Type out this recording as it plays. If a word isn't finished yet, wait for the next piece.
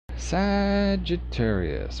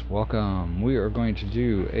Sagittarius, welcome. We are going to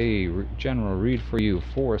do a general read for you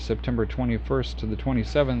for September 21st to the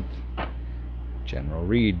 27th. General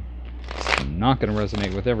read. It's not going to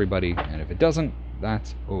resonate with everybody, and if it doesn't,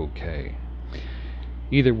 that's okay.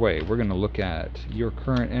 Either way, we're going to look at your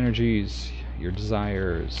current energies, your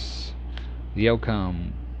desires, the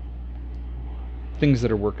outcome, things that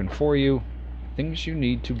are working for you, things you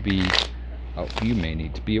need to be, you may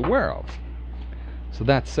need to be aware of. So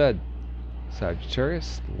that said,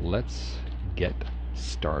 Sagittarius, let's get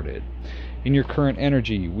started. In your current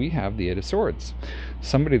energy, we have the Eight of Swords.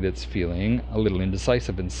 Somebody that's feeling a little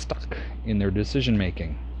indecisive and stuck in their decision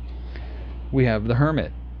making. We have the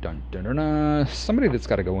Hermit. Dun, dun, dun, dun. Somebody that's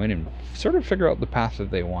got to go in and sort of figure out the path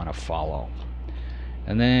that they want to follow.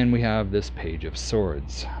 And then we have this Page of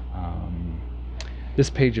Swords. This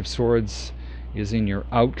Page of Swords is in your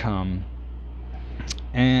outcome,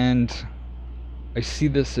 and I see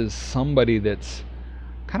this as somebody that's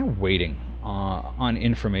kind of waiting on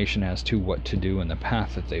information as to what to do and the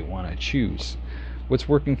path that they want to choose. What's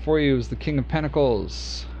working for you is the King of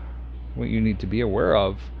Pentacles. What you need to be aware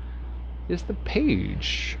of is the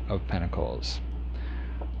Page of Pentacles.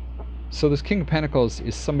 So this King of Pentacles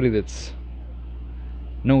is somebody that's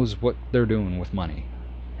knows what they're doing with money,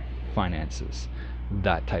 finances,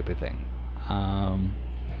 that type of thing.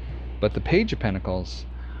 But the Page of Pentacles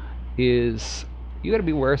is, you got to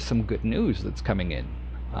be aware of some good news that's coming in.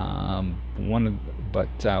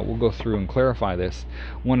 We'll go through and clarify this.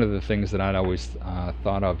 One of the things that I'd always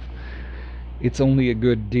thought of, it's only a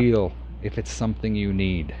good deal if it's something you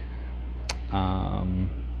need.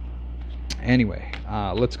 Anyway,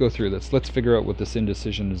 let's go through this. Let's figure out what this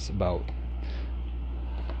indecision is about.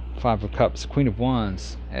 Five of Cups, Queen of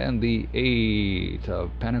Wands, and the Eight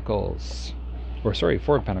of Pentacles. Or sorry,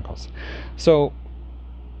 Four of Pentacles. So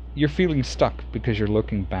you're feeling stuck because you're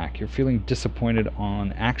looking back. You're feeling disappointed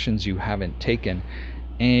on actions you haven't taken,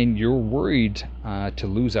 and you're worried to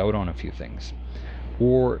lose out on a few things.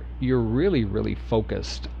 Or you're really, really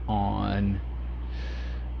focused on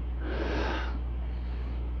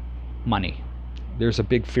money. There's a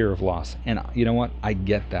big fear of loss. And you know what? I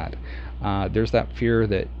get that. There's that fear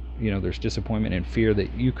that, there's disappointment and fear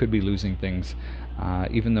that you could be losing things,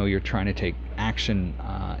 even though you're trying to take action,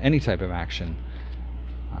 any type of action.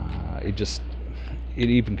 It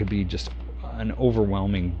even could be just an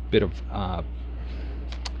overwhelming bit of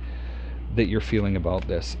that you're feeling about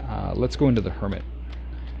this. Let's go into the Hermit.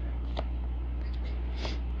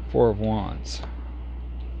 Four of Wands,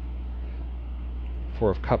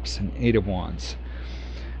 Four of Cups, and Eight of Wands.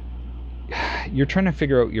 You're trying to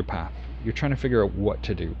figure out your path. You're trying to figure out what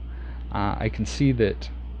to do. I can see that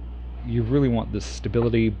you really want this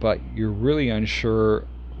stability, but you're really unsure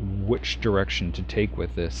which direction to take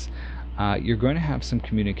with this. You're going to have some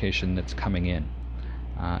communication that's coming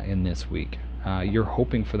in this week. You're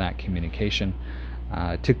hoping for that communication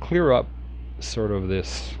to clear up sort of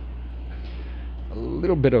this a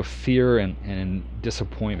little bit of fear and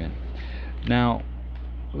disappointment. Now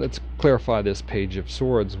let's clarify this Page of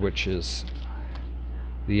Swords, which is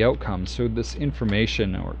the outcome. So this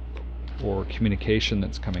information or communication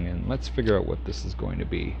that's coming in, let's figure out what this is going to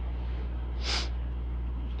be.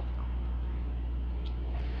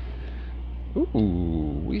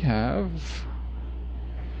 Ooh, we have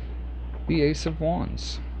the Ace of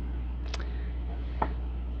Wands,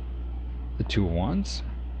 the Two of Wands,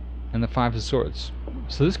 and the Five of Swords.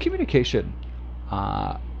 So this communication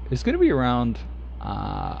is going to be around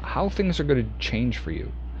how things are going to change for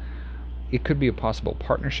you. It could be a possible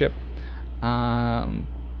partnership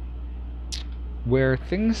where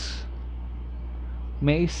things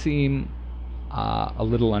may seem a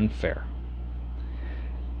little unfair.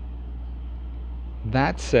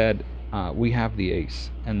 That said, we have the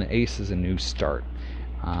Ace, and the Ace is a new start.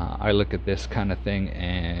 I look at this kind of thing,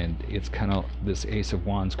 and it's kind of this Ace of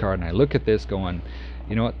Wands card, and I look at this going,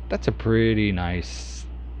 you know what, that's a pretty nice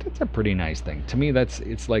thing. To me,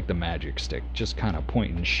 it's like the magic stick, just kind of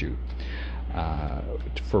point and shoot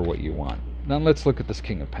for what you want. Now let's look at this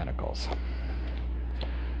King of Pentacles.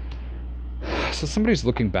 So somebody's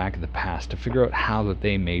looking back at the past to figure out how that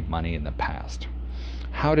they made money in the past.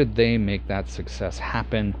 How did they make that success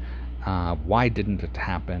happen? Why didn't it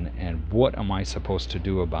happen? And what am I supposed to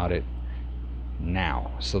do about it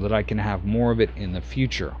now so that I can have more of it in the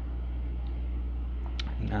future?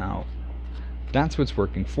 Now, that's what's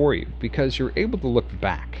working for you, because you're able to look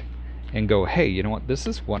back and go, hey, you know what? This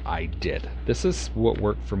is what I did. This is what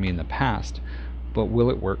worked for me in the past, but will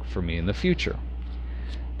it work for me in the future?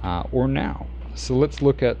 Or now? So let's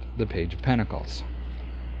look at the Page of Pentacles.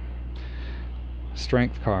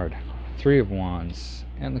 Strength card, Three of Wands,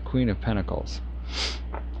 and the Queen of Pentacles.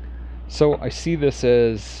 So I see this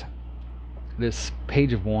as this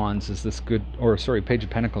Page of Wands is this good, or sorry, Page of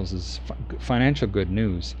Pentacles is financial good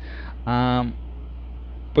news.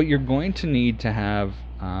 But you're going to need to have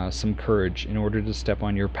some courage in order to step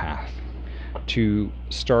on your path, to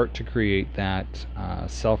start to create that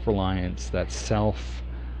self-reliance, that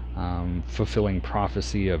self-fulfilling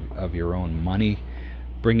prophecy of your own money,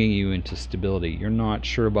 bringing you into stability. You're not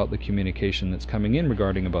sure about the communication that's coming in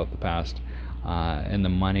regarding about the past and the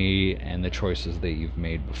money and the choices that you've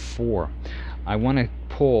made before. I want to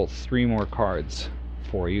pull 3 more cards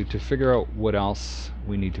for you to figure out what else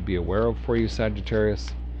we need to be aware of for you,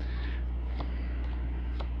 Sagittarius.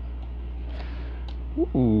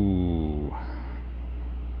 Ooh.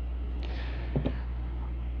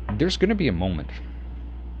 There's going to be a moment.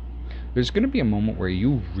 There's going to be a moment where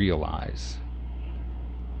you realize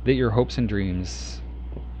that your hopes and dreams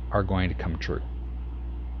are going to come true.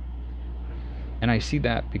 And I see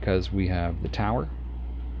that because we have the Tower,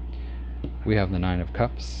 we have the 9 of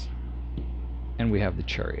Cups, and we have the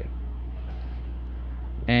Chariot.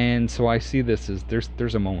 And so I see this as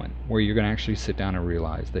there's a moment where you're going to actually sit down and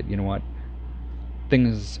realize that, you know what,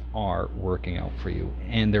 things are working out for you,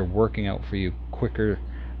 and they're working out for you quicker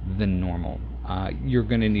than normal. You're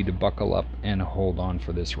going to need to buckle up and hold on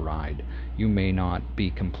for this ride. You may not be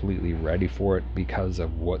completely ready for it because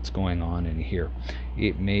of what's going on in here.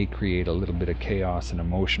 It may create a little bit of chaos and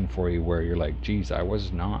emotion for you where you're like, geez, I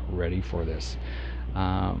was not ready for this.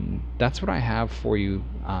 That's what I have for you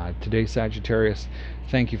today, Sagittarius.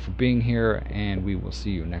 Thank you for being here, and we will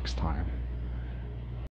see you next time.